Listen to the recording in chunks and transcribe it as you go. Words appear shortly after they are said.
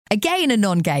A Gay and a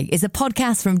Non-Gay is a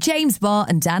podcast from James Barr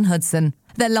and Dan Hudson.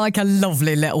 They're like a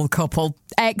lovely little couple,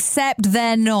 except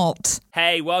they're not.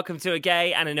 Hey, welcome to A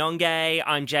Gay and a Non-Gay.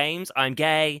 I'm James, I'm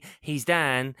gay, he's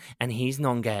Dan, and he's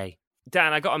non-gay.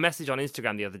 Dan, I got a message on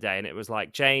Instagram the other day, and it was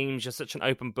like, James, you're such an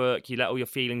open book. You let all your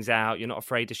feelings out. You're not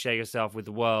afraid to share yourself with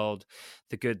the world,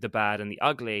 the good, the bad, and the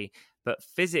ugly. But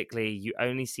physically, you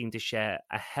only seem to share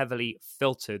a heavily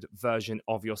filtered version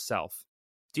of yourself.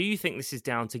 Do you think this is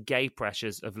down to gay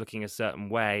pressures of looking a certain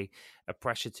way, a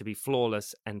pressure to be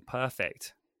flawless and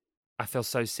perfect? I feel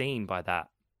so seen by that.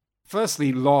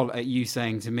 Firstly, lol at you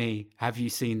saying to me, have you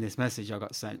seen this message I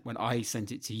got sent, when I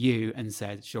sent it to you and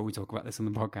said, shall we talk about this on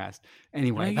the podcast?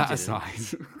 Anyway, that aside.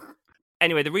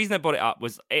 Anyway, the reason I brought it up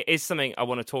was it is something I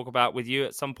want to talk about with you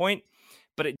at some point,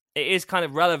 but it is kind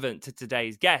of relevant to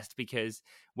today's guest because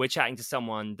we're chatting to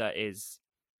someone that is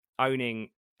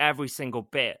owning every single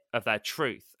bit of their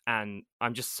truth, and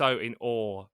I'm just so in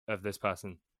awe of this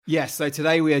person. Yes, so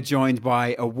today we are joined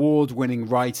by award-winning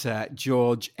writer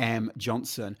George M.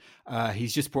 Johnson.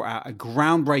 He's just brought out a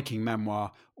groundbreaking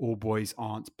memoir, All Boys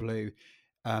Aren't Blue,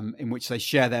 in which they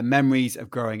share their memories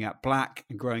of growing up Black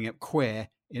and growing up queer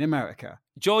in America.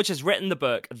 George has written the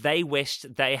book they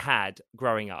wished they had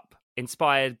growing up,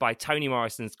 inspired by Toni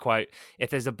Morrison's quote, "If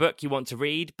there's a book you want to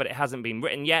read, but it hasn't been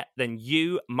written yet, then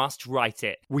you must write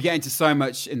it." We get into so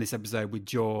much in this episode with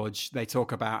George. They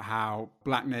talk about how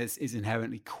Blackness is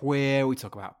inherently queer. We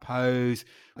talk about Pose,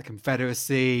 the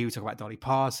Confederacy. We talk about Dolly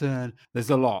Parton. There's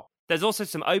a lot. There's also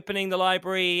some opening the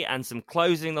library and some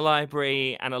closing the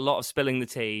library and a lot of spilling the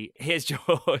tea. Here's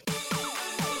George.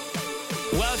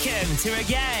 Welcome to A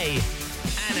Gay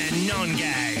and a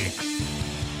Non-Gay.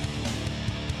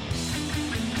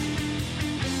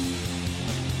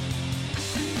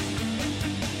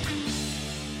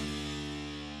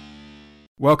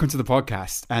 Welcome to the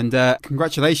podcast, and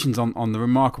congratulations on the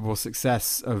remarkable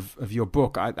success of your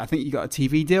book. I think you got a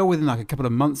TV deal within like a couple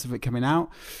of months of it coming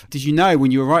out. Did you know when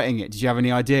you were writing it, did you have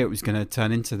any idea it was going to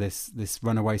turn into this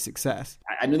runaway success?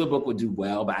 I knew the book would do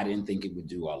well, but I didn't think it would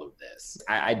do all of this.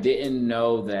 I didn't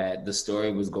know that the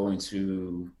story was going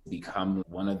to become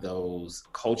one of those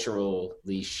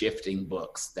culturally shifting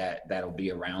books that'll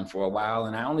be around for a while.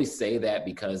 And I only say that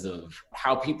because of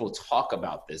how people talk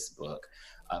about this book.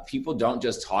 People don't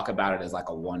just talk about it as like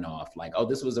a one-off, like, oh,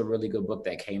 this was a really good book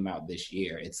that came out this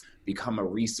year. It's become a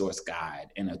resource guide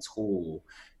and a tool.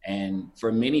 And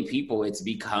for many people, it's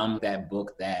become that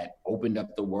book that opened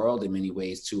up the world in many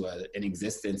ways to an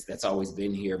existence that's always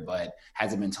been here, but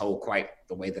hasn't been told quite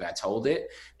the way that I told it.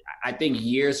 I think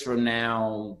years from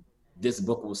now, this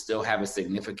book will still have a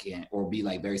significant or be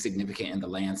like very significant in the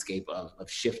landscape of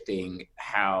shifting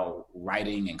how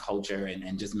writing and culture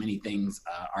and just many things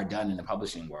are done in the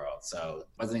publishing world. So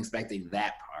wasn't expecting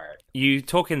that part. You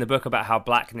talk in the book about how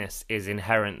Blackness is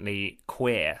inherently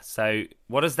queer. So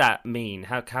what does that mean?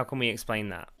 How can we explain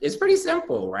that? It's pretty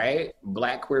simple, right?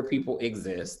 Black queer people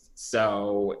exist.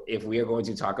 So if we are going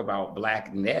to talk about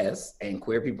Blackness and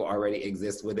queer people already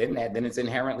exist within that, then it's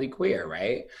inherently queer,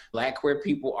 right? Black queer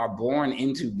people are born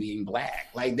into being Black.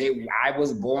 Like I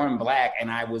was born Black and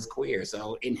I was queer.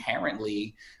 So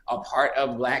inherently a part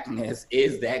of Blackness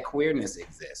is that queerness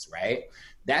exists, right?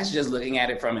 That's just looking at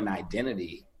it from an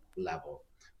identity level.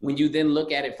 When you then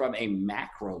look at it from a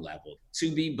macro level,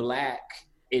 to be Black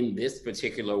in this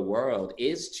particular world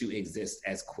is to exist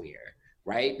as queer,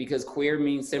 right? Because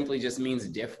queer simply just means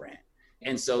different.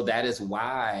 And so that is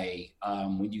why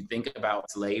when you think about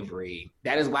slavery,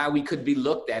 that is why we could be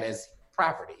looked at as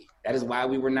property. That is why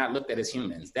we were not looked at as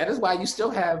humans. That is why you still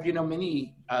have,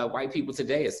 many white people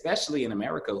today, especially in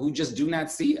America, who just do not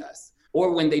see us.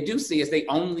 Or when they do see us, they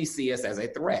only see us as a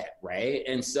threat, right?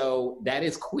 And so that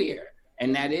is queer.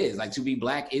 And that is, like, to be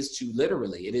Black is to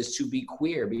literally, it is to be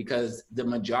queer, because the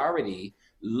majority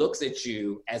looks at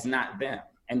you as not them.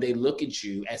 And they look at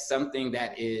you as something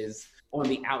that is on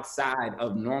the outside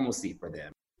of normalcy for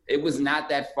them. It was not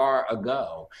that far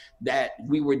ago that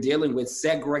we were dealing with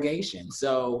segregation.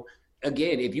 So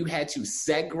again, if you had to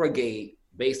segregate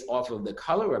based off of the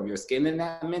color of your skin, then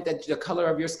that meant that the color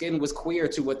of your skin was queer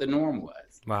to what the norm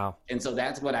was. Wow. And so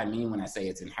that's what I mean when I say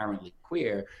it's inherently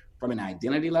queer from an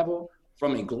identity level.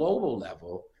 From a global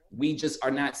level, we just are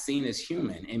not seen as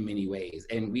human in many ways.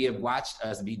 And we have watched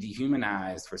us be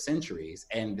dehumanized for centuries.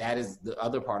 And that is the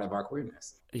other part of our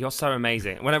queerness. You're so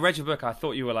amazing. When I read your book, I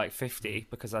thought you were like 50,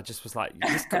 because I just was like,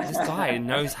 this guy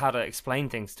knows how to explain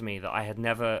things to me that I had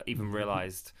never even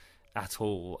realized at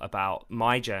all about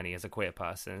my journey as a queer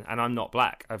person. And I'm not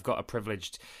Black. I've got a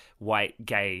privileged white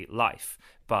gay life,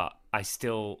 but I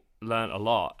still learned a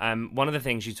lot. One of the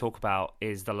things you talk about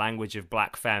is the language of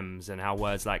black femmes and how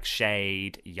words like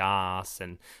shade, yas,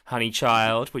 and honey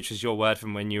child, which was your word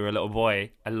from when you were a little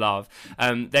boy, I love.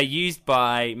 They're used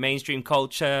by mainstream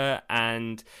culture,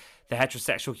 and the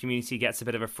heterosexual community gets a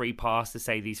bit of a free pass to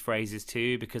say these phrases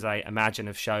too, because I imagine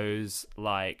of shows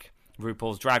like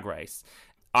RuPaul's Drag Race.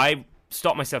 I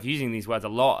stopped myself using these words a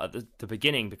lot at the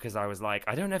beginning because I was like,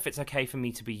 I don't know if it's okay for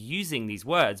me to be using these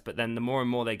words, but then the more and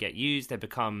more they get used, they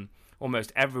become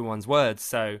almost everyone's words.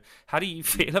 So how do you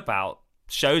feel about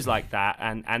shows like that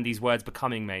and these words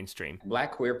becoming mainstream?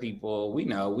 Black queer people, we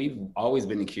know we've always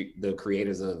been the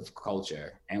creators of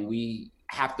culture, and we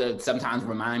have to sometimes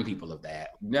remind people of that.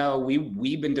 No,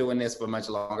 we've been doing this for much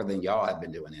longer than y'all have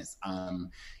been doing this.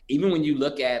 Even when you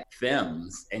look at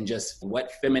femmes and just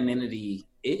what femininity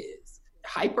is,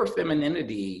 hyper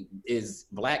femininity is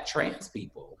Black trans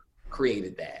people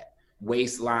created that.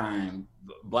 Waistline,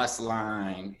 bust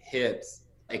line, hips,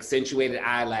 accentuated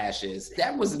eyelashes.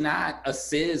 That was not a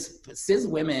cis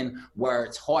women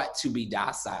were taught to be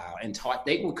docile and taught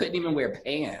they couldn't even wear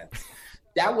pants.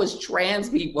 That was trans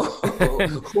people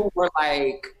who were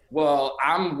like, well,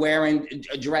 I'm wearing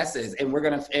dresses and we're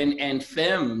gonna, and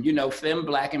femme, femme,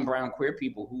 Black and brown queer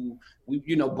people who,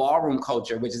 ballroom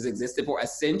culture, which has existed for a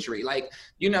century, like,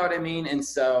 you know what I mean? And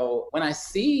so when I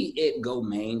see it go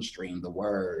mainstream, the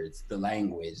words, the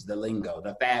language, the lingo,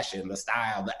 the fashion, the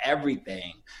style, the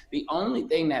everything, the only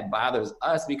thing that bothers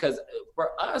us, because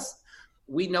for us,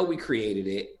 we know we created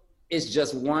it. It's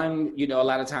just one, a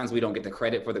lot of times we don't get the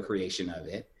credit for the creation of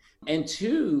it. And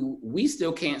two, we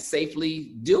still can't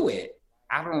safely do it.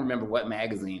 I don't remember what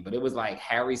magazine, but it was like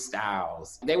Harry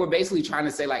Styles. They were basically trying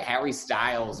to say like Harry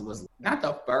Styles was not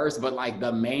the first, but like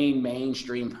the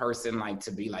mainstream person, like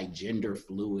to be like gender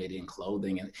fluid in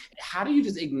clothing. And how do you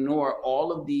just ignore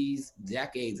all of these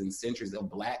decades and centuries of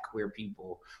Black queer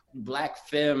people, Black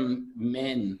femme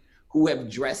men who have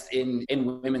dressed in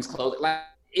women's clothing? Like,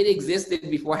 it existed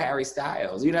before Harry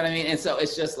Styles, you know what I mean? And so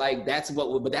it's just like, that's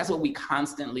what we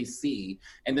constantly see.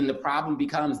 And then the problem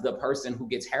becomes the person who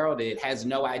gets heralded has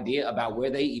no idea about where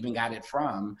they even got it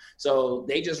from. So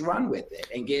they just run with it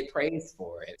and get praised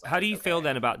for it. How do you feel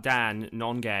then about Dan,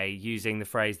 non-gay, using the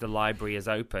phrase, the library is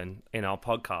open in our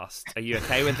podcast? Are you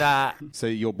okay with that? So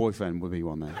your boyfriend would be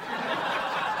one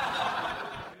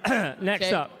then.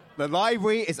 Next up. The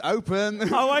library is open.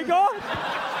 Oh my God.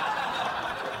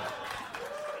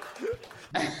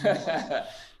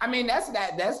 I mean, that's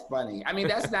funny. I mean,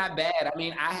 that's not bad. I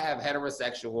mean, I have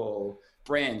heterosexual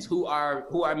friends who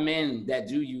are men that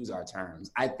do use our terms.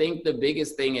 I think the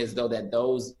biggest thing is, though, that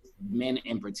those men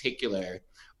in particular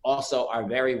also are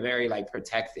very, very like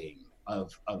protecting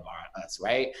of us,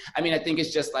 right? I mean, I think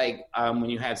it's just like when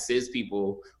you have cis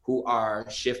people who are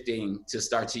shifting to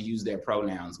start to use their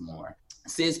pronouns more.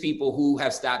 Cis people who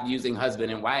have stopped using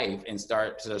husband and wife and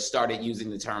started using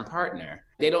the term partner.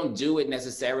 They don't do it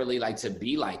necessarily like to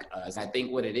be like us. I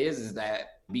think what it is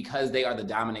that because they are the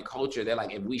dominant culture, they're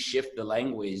like, if we shift the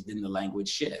language, then the language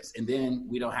shifts. And then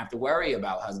we don't have to worry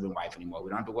about husband, wife anymore. We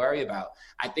don't have to worry about,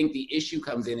 I think the issue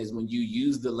comes in is when you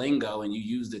use the lingo and you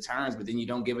use the terms, but then you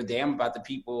don't give a damn about the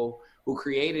people who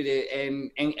created it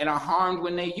and are harmed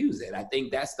when they use it. I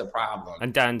think that's the problem.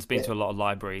 And Dan's been to a lot of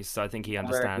libraries, so I think he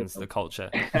understands the culture.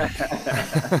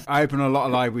 I open a lot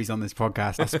of libraries on this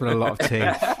podcast. I spill a lot of tea.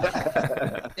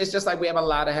 It's just like we have a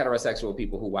lot of heterosexual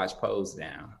people who watch Pose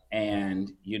now.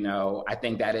 And, I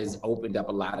think that has opened up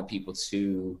a lot of people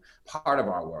to part of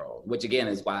our world, which again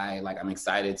is why like I'm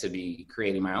excited to be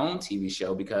creating my own TV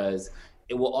show, because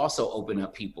it will also open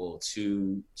up people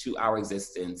to our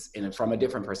existence from a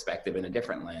different perspective, in a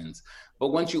different lens. But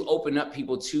once you open up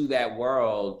people to that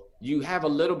world, you have a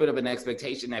little bit of an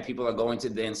expectation that people are going to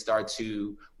then start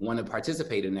to want to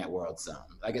participate in that world some.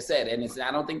 Like I said, and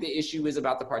I don't think the issue is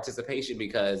about the participation,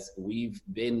 because we've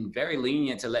been very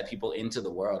lenient to let people into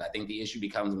the world. I think the issue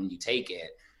becomes when you take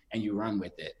it and you run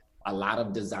with it. A lot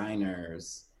of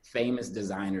designers, famous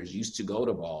designers, used to go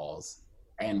to balls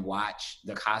and watch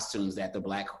the costumes that the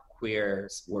Black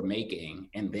queers were making,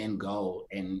 and then go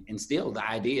and steal the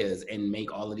ideas and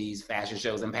make all of these fashion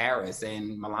shows in Paris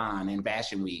and Milan and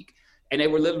Fashion Week. And they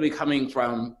were literally coming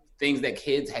from things that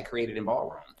kids had created in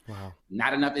ballroom. Wow.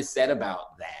 Not enough is said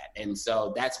about that. And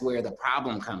so that's where the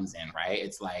problem comes in, right?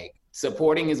 It's like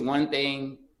supporting is one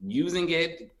thing, using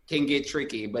it can get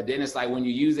tricky, but then it's like when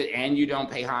you use it and you don't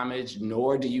pay homage,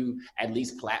 nor do you at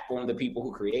least platform the people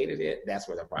who created it, that's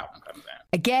where the problem comes in.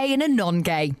 A gay and a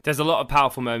non-gay. There's a lot of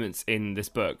powerful moments in this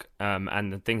book,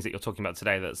 and the things that you're talking about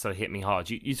today that sort of hit me hard.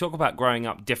 You talk about growing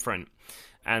up different,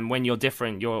 and when you're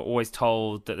different, you're always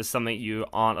told that there's something you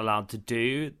aren't allowed to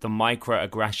do, the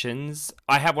microaggressions.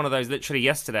 I had one of those literally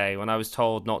yesterday when I was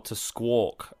told not to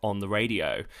squawk on the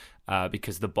radio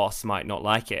because the boss might not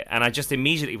like it. And I just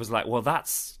immediately was like, well, that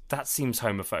seems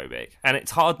homophobic. And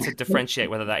it's hard to differentiate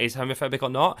whether that is homophobic or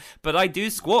not. But I do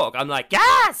squawk. I'm like,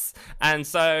 yes! And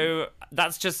so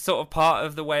that's just sort of part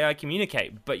of the way I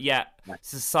communicate. But yet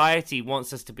society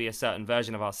wants us to be a certain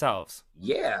version of ourselves.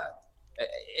 Yeah,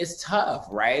 it's tough,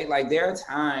 right? Like there are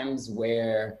times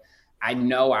where I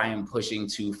know I am pushing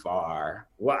too far.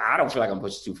 Well, I don't feel like I'm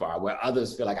pushing too far, where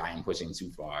others feel like I am pushing too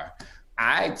far.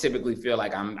 I typically feel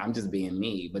like I'm just being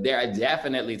me, but there are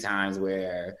definitely times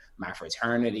where my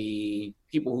fraternity,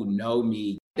 people who know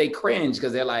me, they cringe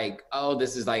because they're like, oh,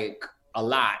 this is like a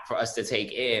lot for us to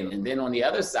take in. And then on the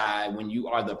other side, when you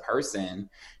are the person,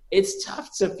 it's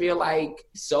tough to feel like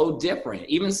so different,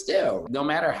 even still, no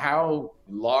matter how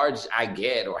large I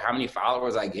get or how many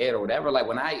followers I get or whatever, like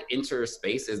when I enter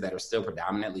spaces that are still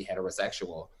predominantly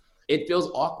heterosexual, it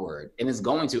feels awkward, and it's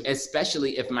going to,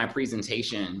 especially if my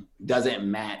presentation doesn't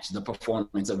match the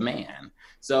performance of man.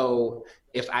 So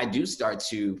if I do start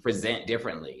to present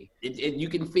differently, you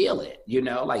can feel it,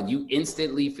 like you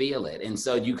instantly feel it. And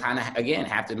so you kind of, again,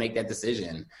 have to make that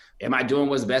decision. Am I doing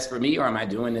what's best for me, or am I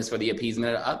doing this for the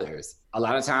appeasement of others? A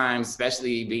lot of times,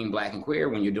 especially being Black and queer,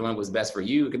 when you're doing what's best for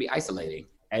you, it can be isolating.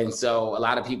 And so a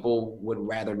lot of people would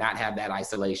rather not have that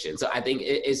isolation. So I think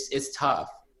it's tough.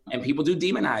 And people do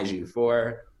demonize you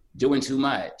for doing too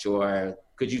much, or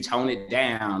could you tone it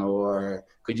down, or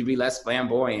could you be less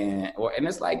flamboyant? And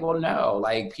it's like, well, no,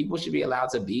 like people should be allowed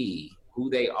to be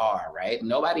who they are, right?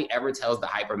 Nobody ever tells the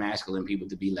hyper-masculine people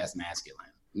to be less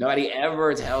masculine. Nobody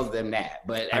ever tells them that,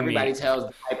 but everybody tells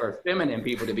the hyper-feminine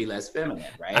people to be less feminine,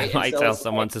 right? I might tell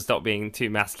someone to stop being too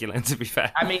masculine, to be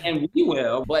fair. I mean, and we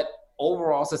will, but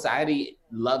overall society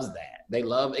loves that. They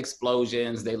love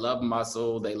explosions, they love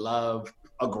muscle, they love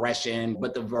aggression,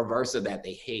 but the reverse of that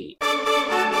they hate.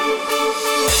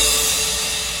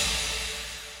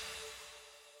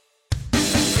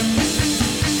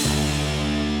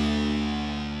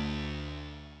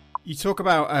 You talk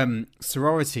about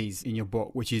sororities in your book,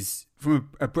 which is,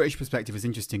 from a British perspective, is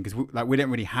interesting because we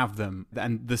don't really have them,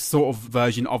 and the sort of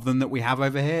version of them that we have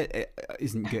over here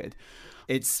isn't good.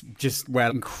 It's just where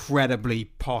incredibly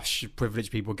posh,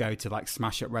 privileged people go to like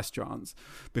smash up restaurants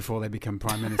before they become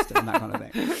prime minister and that kind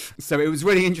of thing. So it was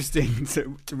really interesting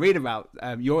to read about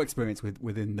your experience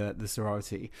within the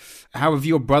sorority. How have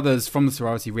your brothers from the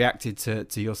sorority reacted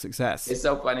to your success? It's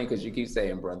so funny because you keep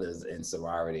saying brothers in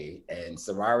sorority, and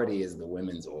sorority is the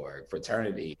women's org.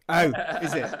 Fraternity. Oh,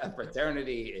 is it?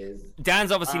 Fraternity is...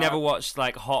 Dan's obviously never watched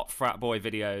like hot frat boy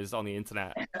videos on the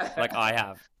internet like I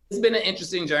have. It's been an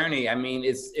interesting journey. I mean,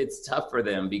 it's tough for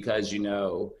them because,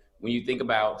 when you think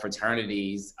about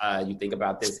fraternities, you think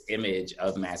about this image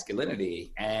of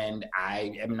masculinity, and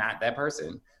I am not that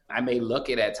person. I may look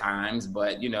it at times,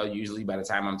 but, usually by the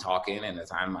time I'm talking and the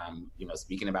time I'm,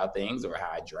 speaking about things or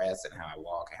how I dress and how I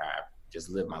walk, how I just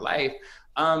live my life,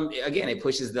 again, it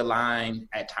pushes the line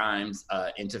at times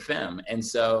into femme. And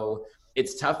so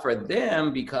it's tough for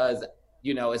them because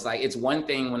it's like, it's one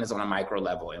thing when it's on a micro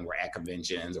level and we're at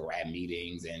conventions or we're at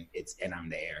meetings and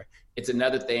I'm there. It's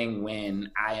another thing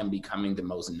when I am becoming the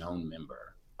most known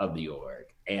member of the org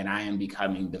and I am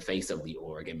becoming the face of the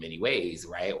org in many ways,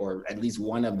 right? Or at least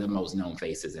one of the most known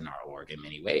faces in our org in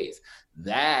many ways.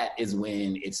 That is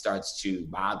when it starts to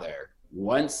bother.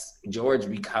 Once George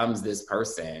becomes this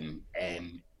person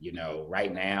and,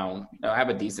 right now, I have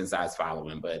a decent sized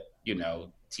following, but,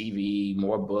 TV,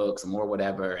 more books, more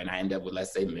whatever, and I end up with,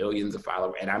 let's say, millions of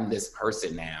followers, and I'm this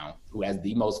person now who has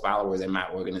the most followers in my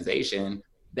organization,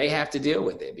 they have to deal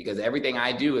with it because everything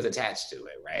I do is attached to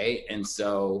it, right? And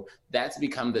so that's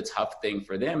become the tough thing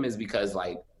for them, is because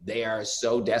they are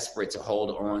so desperate to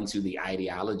hold on to the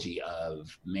ideology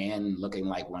of man looking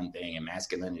like one thing and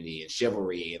masculinity and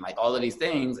chivalry and all of these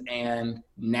things, and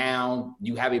now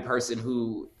you have a person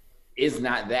who is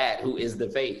not that, who is the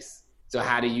face. So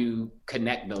how do you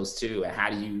connect those two, and how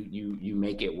do you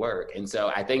make it work? And so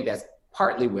I think that's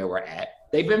partly where we're at.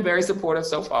 They've been very supportive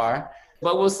so far.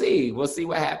 But we'll see. We'll see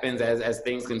what happens as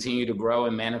things continue to grow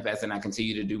and manifest, and I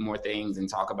continue to do more things and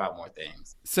talk about more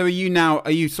things. So are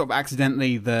you sort of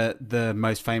accidentally the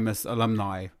most famous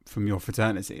alumni from your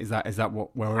fraternity? Is that where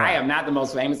we're at? I am not the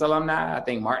most famous alumni. I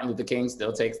think Martin Luther King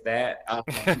still takes that.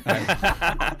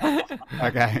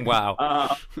 Okay. Wow.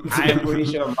 I am pretty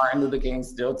sure Martin Luther King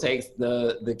still takes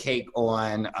the cake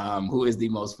on who is the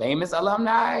most famous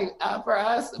alumni for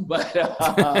us. But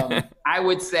I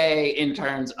would say in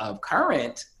terms of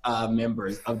current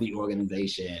members of the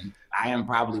organization, I am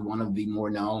probably one of the more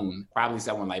known, probably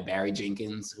someone like Barry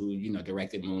Jenkins, who,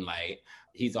 directed Moonlight.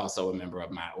 He's also a member of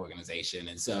my organization.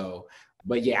 And so,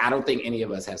 but yeah, I don't think any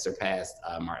of us have surpassed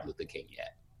Martin Luther King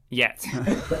yet. Yet.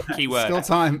 Keyword. Still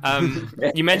time.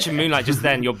 You mentioned Moonlight just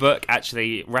then. Your book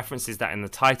actually references that in the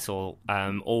title,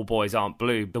 All Boys Aren't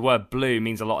Blue. The word blue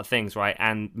means a lot of things, right?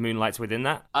 And Moonlight's within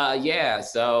that? Yeah.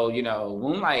 So,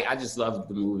 Moonlight, I just love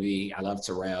the movie. I love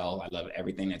Terrell. I love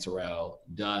everything that Terrell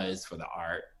does for the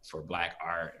art, for Black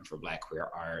art, and for Black queer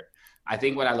art. I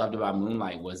think what I loved about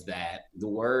Moonlight was that the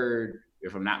word,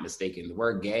 if I'm not mistaken, the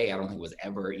word gay, I don't think was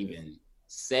ever even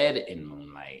said in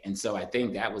Moonlight. And so I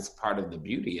think that was part of the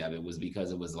beauty of it, was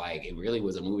because it was like, it really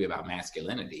was a movie about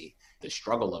masculinity, the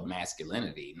struggle of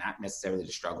masculinity, not necessarily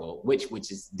the struggle, which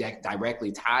is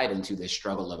directly tied into the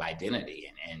struggle of identity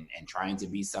and trying to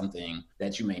be something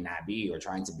that you may not be, or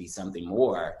trying to be something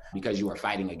more because you are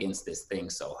fighting against this thing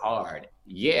so hard.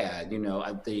 Yeah,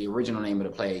 the original name of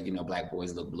the play, Black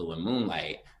Boys Look Blue in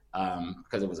Moonlight,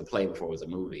 because it was a play before it was a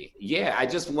movie. Yeah, I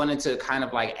just wanted to kind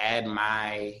of like add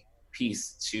my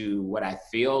piece to what I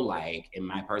feel like, in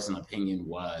my personal opinion,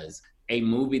 was a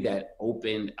movie that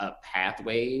opened up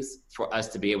pathways for us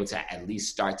to be able to at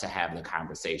least start to have the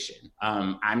conversation.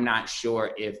 I'm not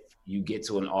sure if you get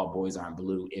to an All Boys Aren't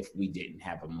Blue if we didn't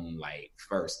have a Moonlight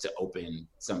first to open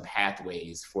some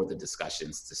pathways for the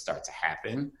discussions to start to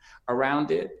happen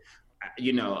around it.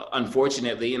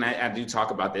 Unfortunately, and I do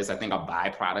talk about this, I think a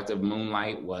byproduct of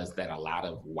Moonlight was that a lot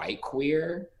of white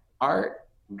queer art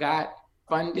got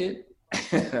funded.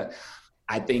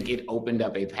 I think it opened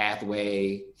up a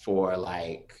pathway for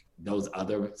like those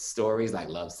other stories like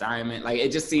Love, Simon. Like,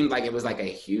 it just seemed like it was like a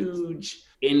huge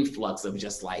influx of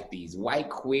just like these white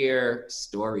queer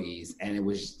stories. And it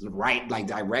was like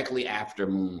directly after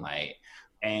Moonlight.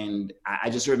 And I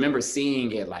just remember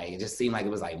seeing it, like, it just seemed like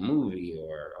it was like a movie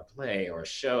or a play or a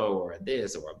show or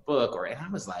this or a book, and I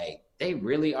was like, they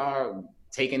really are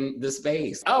taking the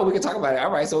space. Oh, we can talk about it.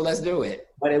 All right, so let's do it.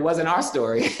 But it wasn't our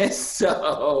story.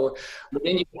 So but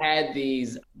then you had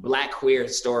these Black queer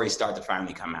stories start to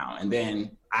finally come out. And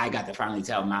then I got to finally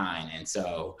tell mine. And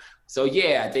so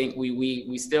yeah, I think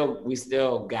we still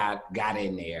got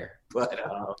in there.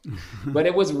 But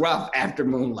it was rough after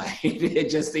Moonlight. It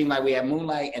just seemed like we had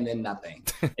Moonlight and then nothing.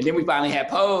 And then we finally had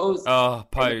Pose. Oh,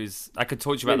 Pose. I could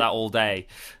talk to you about that all day.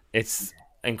 It's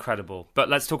incredible. But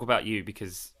let's talk about you,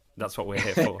 because that's what we're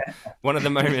here for. One of the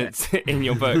moments in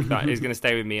your book that is going to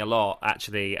stay with me a lot,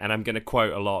 actually, and I'm going to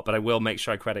quote a lot, but I will make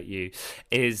sure I credit you,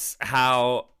 is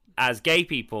how, as gay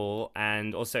people,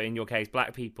 and also in your case,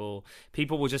 Black people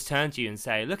will just turn to you and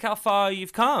say, look how far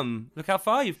you've come. Look how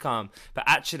far you've come. But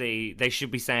actually, they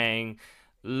should be saying,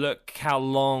 look how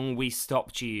long we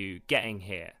stopped you getting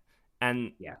here.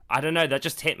 And yeah, I don't know, that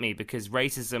just hit me, because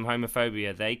racism,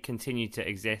 homophobia, they continue to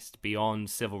exist beyond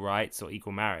civil rights or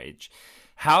equal marriage.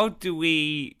 How do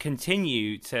we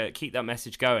continue to keep that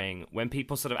message going when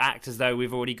people sort of act as though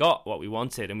we've already got what we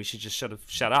wanted and we should just sort of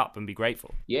shut up and be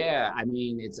grateful? Yeah, I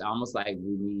mean, it's almost like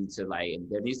we need to,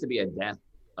 there needs to be a death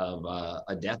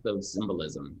of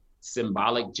symbolism.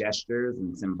 Symbolic gestures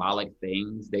and symbolic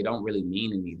things, they don't really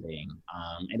mean anything.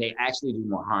 And they actually do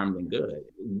more harm than good.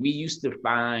 We used to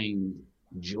find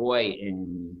joy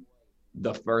in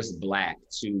the first Black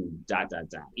to ...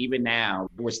 Even now,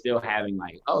 we're still having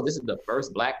like, oh, this is the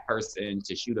first Black person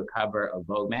to shoot a cover of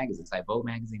Vogue magazine. It's like Vogue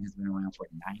magazine has been around for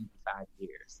 95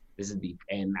 years.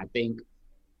 And I think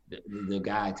the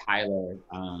guy, Tyler,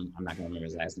 I'm not gonna remember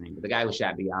his last name, but the guy who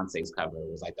shot Beyonce's cover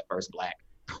was like the first Black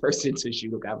person to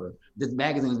shoot a cover. This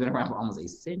magazine's been around for almost a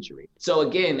century. So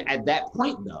again, at that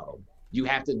point though, you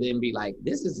have to then be like,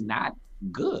 this is not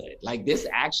good. Like, this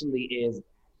actually is,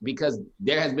 because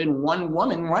there has been one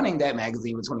woman running that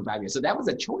magazine for 25 years. So that was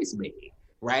a choice made,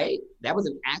 right? That was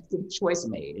an active choice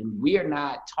made. And we are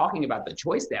not talking about the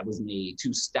choice that was made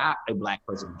to stop a Black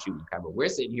person from shooting a cover. We're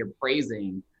sitting here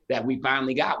praising that we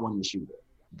finally got one to shoot it.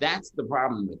 That's the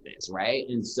problem with this, right?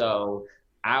 And so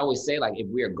I always say, like, if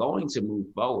we are going to move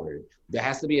forward, there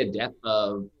has to be a death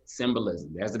of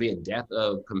symbolism. There has to be a death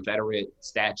of Confederate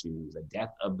statues, a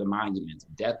death of the monuments,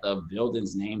 a death of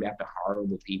buildings named after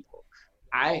horrible people.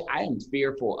 I am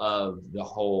fearful of the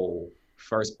whole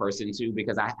first person too,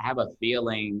 because I have a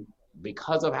feeling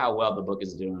because of how well the book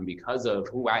is doing, because of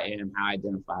who I am, how I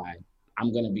identify,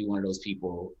 I'm going to be one of those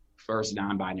people, first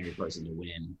non-binary person to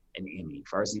win an Emmy,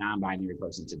 first non-binary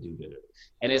person to do good.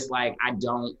 And it's like, I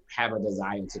don't have a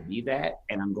desire to be that,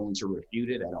 and I'm going to refute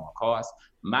it at all costs.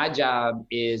 My job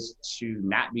is to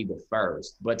not be the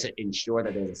first, but to ensure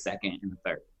that there's a second and a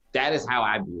third. That is how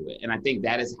I view it. And I think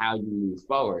that is how you move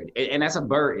forward. And that's a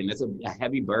burden. That's a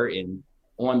heavy burden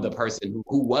on the person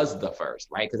who was the first,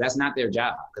 right? Because that's not their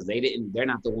job, because they're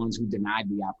not the ones who denied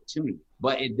the opportunity.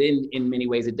 But then in many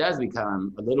ways, it does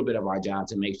become a little bit of our job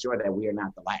to make sure that we are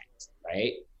not the last,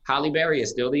 right? Halle Berry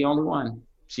is still the only one.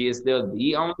 She is still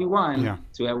the only one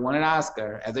to have won an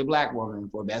Oscar as a Black woman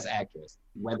for Best Actress.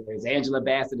 Whether it's Angela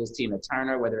Bassett, it's Tina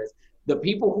Turner, whether it's the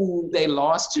people who they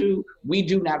lost to, we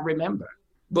do not remember.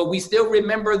 But we still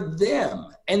remember them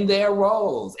and their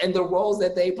roles and the roles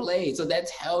that they played. So that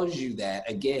tells you that,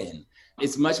 again,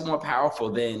 it's much more powerful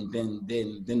than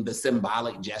the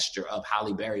symbolic gesture of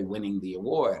Halle Berry winning the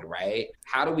award, right?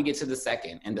 How do we get to the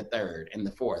second and the third and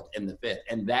the fourth and the fifth?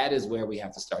 And that is where we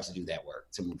have to start to do that work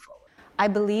to move forward. I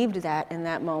believed that in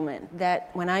that moment, that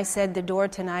when I said the door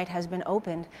tonight has been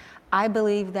opened, I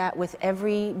believed that with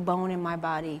every bone in my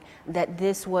body, that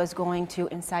this was going to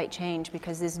incite change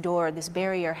because this door, this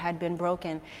barrier had been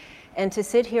broken. And to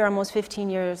sit here almost 15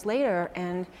 years later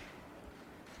and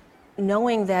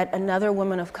knowing that another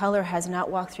woman of color has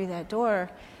not walked through that door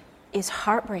is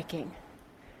heartbreaking.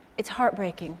 It's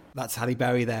heartbreaking. That's Halle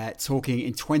Berry there talking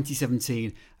in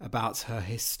 2017 about her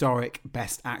historic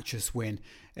Best Actress win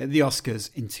at the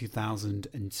Oscars in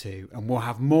 2002. And we'll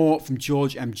have more from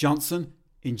George M. Johnson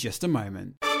in just a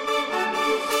moment.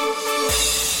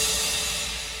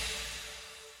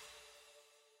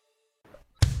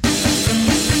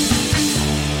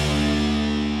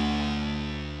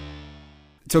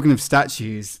 Talking of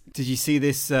statues, did you see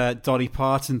this Dolly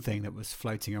Parton thing that was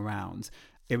floating around?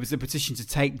 It was a petition to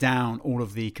take down all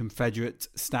of the Confederate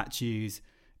statues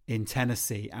in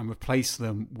Tennessee and replace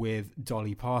them with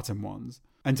Dolly Parton ones.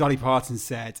 And Dolly Parton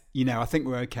said, I think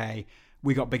we're okay.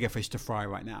 We got bigger fish to fry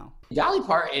right now. Dolly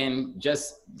Parton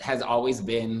just has always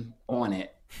been on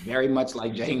it. Very much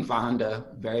like Jane Fonda,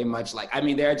 very much like,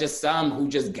 there are just some who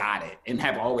just got it and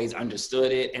have always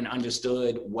understood it and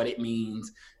understood what it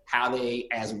means, how they,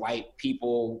 as white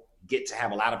people, get to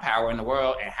have a lot of power in the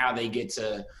world and how they get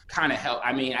to kind of help.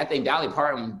 I think Dolly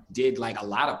Parton did like a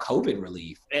lot of COVID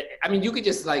relief. You could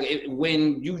just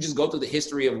when you just go through the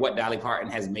history of what Dolly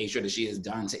Parton has made sure that she has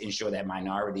done to ensure that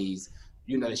minorities,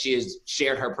 that she has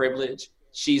shared her privilege.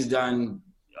 She's done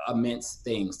immense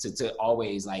things to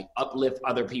always uplift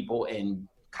other people and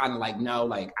kind of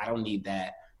no, I don't need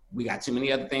that. We got too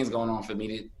many other things going on for me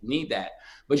to need that.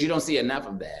 But you don't see enough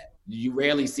of that. You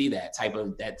rarely see that type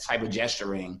of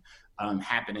gesturing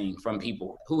happening from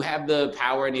people who have the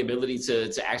power and the ability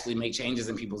to actually make changes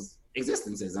in people's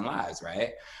existences and lives,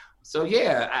 right? So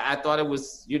yeah, I thought it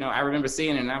was, I remember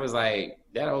seeing it and I was like,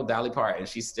 that old Dolly Parton,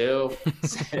 she still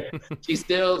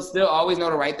always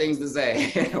know the right things to say,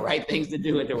 the right things to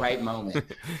do at the right moment.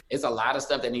 It's a lot of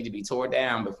stuff that need to be torn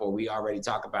down before we already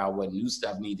talk about what new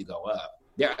stuff need to go up.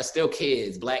 There are still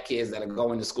kids, Black kids, that are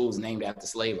going to schools named after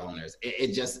slave owners.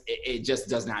 It just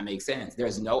does not make sense.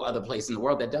 There's no other place in the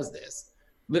world that does this.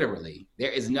 Literally, there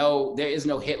is no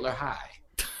Hitler High.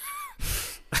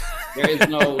 There is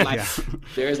no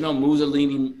there is no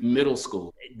Mussolini middle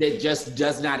school. That just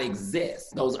does not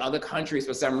exist. Those other countries,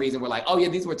 for some reason, were like, oh yeah,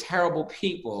 these were terrible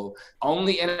people.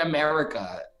 Only in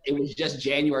America, it was just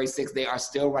January 6th. They are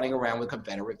still running around with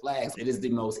Confederate flags. It is the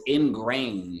most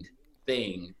ingrained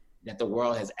thing that the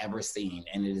world has ever seen.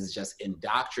 And it has just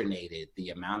indoctrinated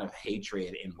the amount of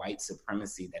hatred and white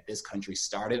supremacy that this country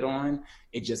started on.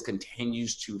 It just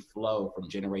continues to flow from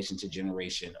generation to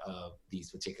generation of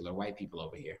these particular white people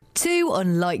over here. Two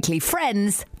unlikely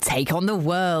friends take on the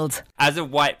world. As a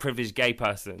white privileged gay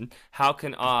person, how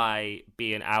can I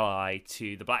be an ally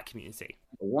to the Black community?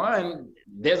 One,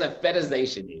 there's a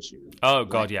fetishization issue. Oh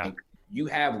God, yeah. You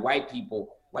have white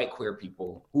people, white queer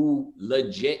people who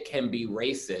legit can be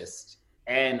racist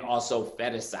and also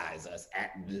fetishize us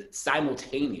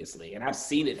simultaneously. And I've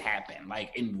seen it happen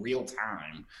in real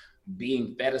time,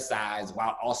 being fetishized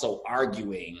while also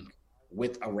arguing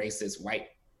with a racist white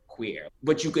queer.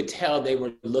 But you could tell they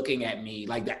were looking at me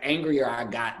the angrier I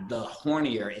got, the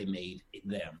hornier it made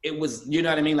them. It was, you know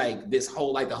what I mean? This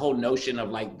whole, the whole notion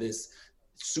of this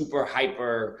super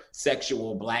hyper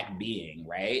sexual Black being,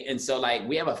 right? And so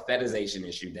we have a fetishization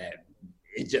issue that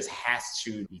it just has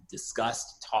to be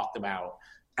discussed, talked about.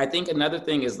 I think another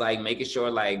thing is like making sure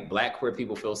like Black queer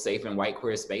people feel safe in white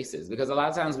queer spaces, because a lot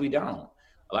of times we don't.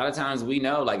 A lot of times we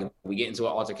know, like, if we get into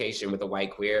an altercation with a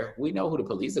white queer, we know who the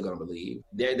police are going to believe.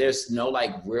 There's no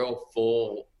like real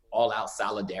full all out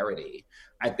solidarity.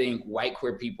 I think white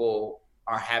queer people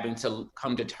are having to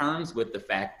come to terms with the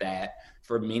fact that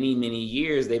for many, many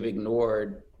years, they've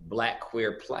ignored Black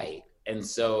queer plight. And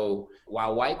so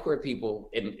while white queer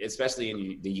people, especially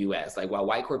in the US, like while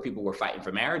white queer people were fighting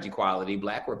for marriage equality,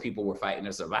 Black queer people were fighting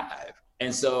to survive.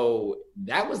 And so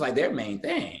that was like their main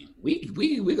thing.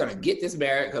 We're gonna get this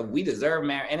marriage because we deserve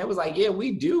marriage. And it was like, yeah,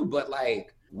 we do, but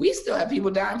like, we still have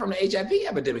people dying from the HIV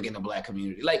epidemic in the Black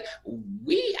community. Like,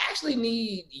 we actually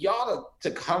need y'all to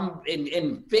come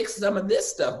and fix some of this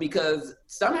stuff, because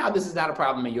somehow this is not a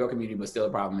problem in your community, but still a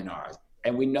problem in ours.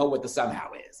 And we know what the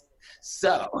somehow is.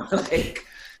 So, like,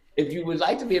 if you would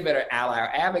like to be a better ally or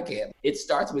advocate, it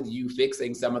starts with you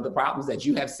fixing some of the problems that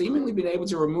you have seemingly been able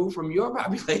to remove from your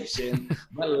population,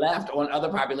 but left on other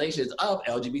populations of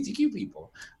LGBTQ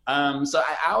people. So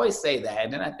I always say that.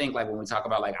 And then I think, like, when we talk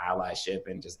about like allyship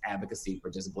and just advocacy for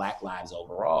just Black lives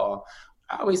overall,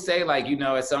 I always say, like, you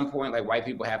know, at some point, like, white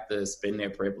people have to spend their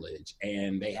privilege,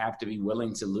 and they have to be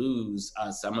willing to lose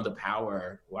some of the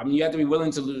power. Well, I mean, you have to be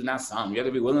willing to lose, not some, you have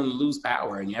to be willing to lose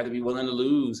power, and you have to be willing to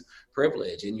lose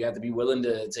privilege, and you have to be willing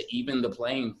to even the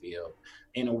playing field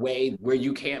in a way where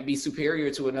you can't be superior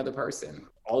to another person.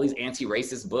 All these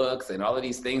anti-racist books and all of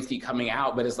these things keep coming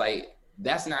out, but it's like,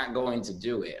 that's not going to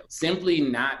do it. Simply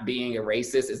not being a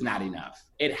racist is not enough.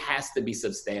 It has to be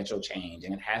substantial change,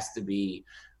 and it has to be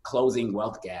closing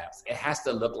wealth gaps. It has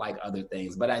to look like other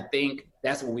things. But I think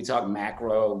that's when we talk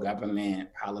macro, government,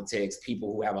 politics,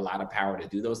 people who have a lot of power to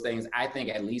do those things. I think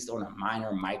at least on a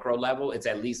minor micro level, it's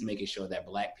at least making sure that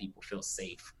Black people feel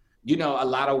safe. You know, a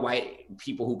lot of white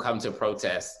people who come to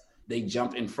protest, they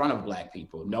jump in front of Black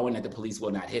people, knowing that the police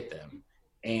will not hit them.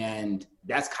 And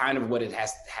that's kind of what it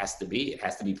has to be. It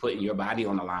has to be putting your body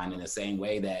on the line in the same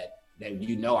way that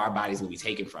you know our bodies will be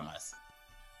taken from us.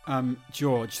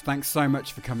 George, thanks so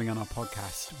much for coming on our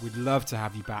podcast. We'd love to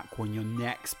have you back when your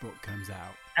next book comes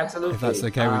out. Absolutely. If that's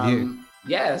okay with you.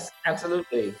 Yes,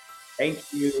 absolutely.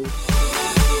 Thank you.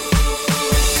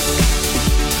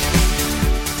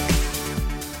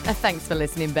 Thanks for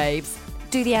listening, babes.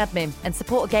 Do the admin and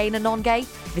support a gay and a non-gay.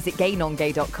 Visit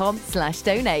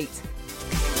gaynongay.com/donate.